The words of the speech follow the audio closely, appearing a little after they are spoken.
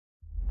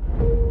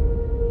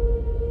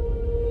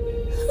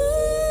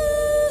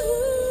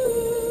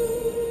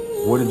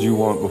What did you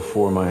want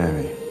before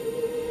Miami?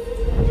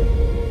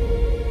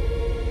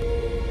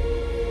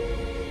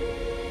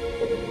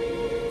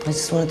 I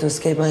just wanted to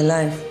escape my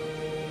life.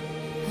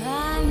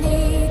 I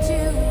need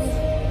you.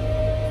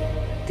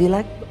 Do you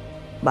like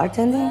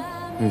bartending?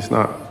 It's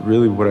not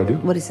really what I do.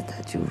 What is it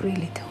that you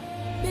really do?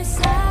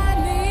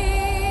 Beside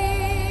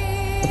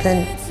me. But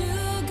then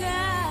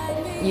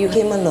you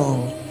came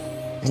along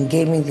and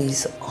gave me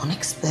this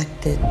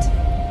unexpected,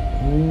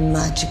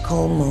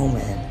 magical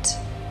moment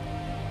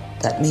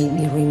that made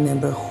me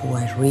remember who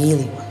I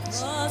really was.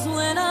 'Cause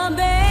when I'm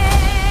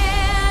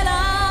bad,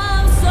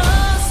 I'm so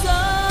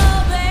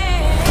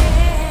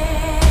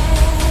bad.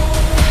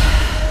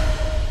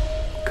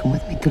 Come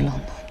with me to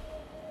London.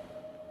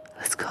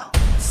 Let's go.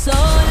 So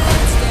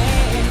let's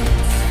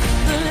dance.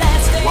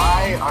 Let's dance.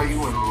 Why are you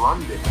in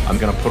London? I'm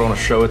gonna put on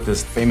a show at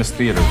this famous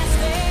theater.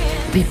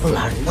 People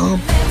are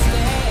numb,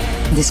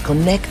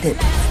 disconnected.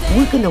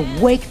 We're gonna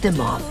wake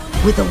them up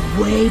with a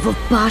wave of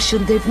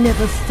passion they've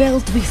never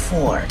felt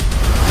before.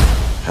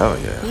 Hell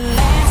yeah.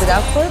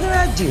 Without further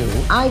ado,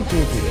 I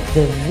give you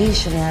the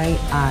visionary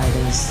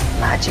artist,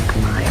 Magic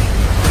Mike.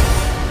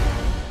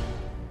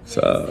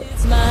 So,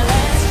 It's my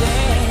last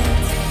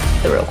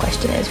dance. The real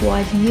question is,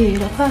 why do you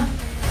love her?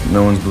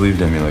 no one's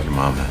believed in me like your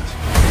mom has.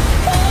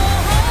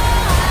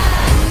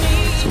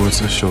 So what's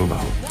this show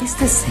about? It's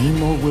the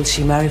same old, will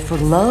she marry for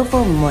love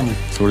or money?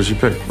 So what does she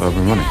pick? Love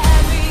or money?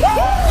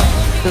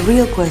 The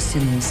real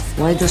question is,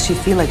 why does she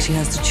feel like she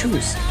has to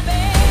choose?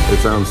 It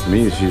sounds to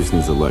me she just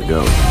needs to let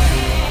go.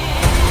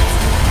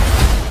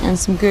 And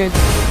some good.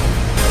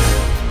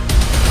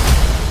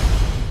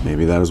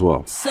 Maybe that as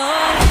well. So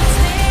let's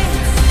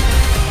dance.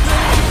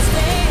 Let's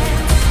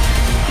dance.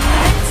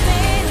 Let's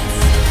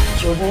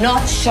dance. You're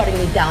not shutting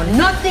me down,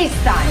 not this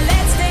time.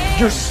 Let's dance.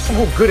 You're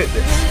so good at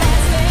this.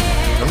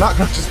 I'm not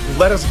gonna just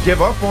let us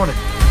give up on it.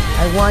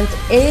 I want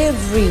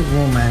every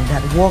woman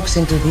that walks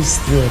into this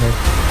theater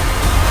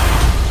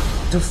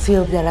to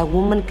feel that a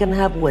woman can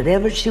have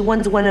whatever she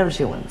wants, whenever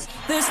she wants.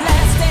 This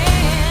last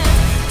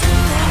dance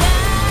tonight.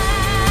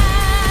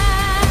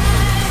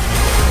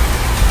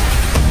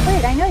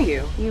 Wait, I know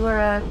you. You were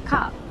a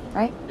cop,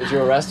 right? Did you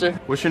arrest her?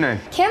 What's your name?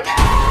 Kim?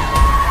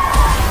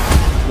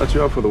 Let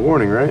you out for the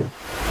warning, right?